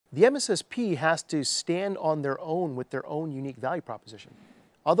the MSSP has to stand on their own with their own unique value proposition.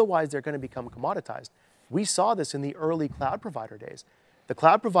 Otherwise, they're going to become commoditized. We saw this in the early cloud provider days. The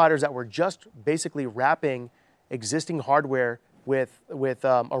cloud providers that were just basically wrapping existing hardware with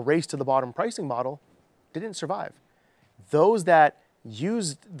a race to the bottom pricing model didn't survive. Those that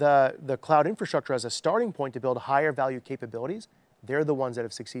used the cloud infrastructure as a starting point to build higher value capabilities, they're the ones that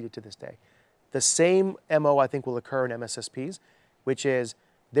have succeeded to this day. The same MO, I think, will occur in MSSPs, which is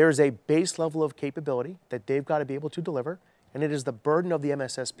there's a base level of capability that they've got to be able to deliver, and it is the burden of the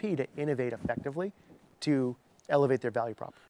MSSP to innovate effectively to elevate their value prop.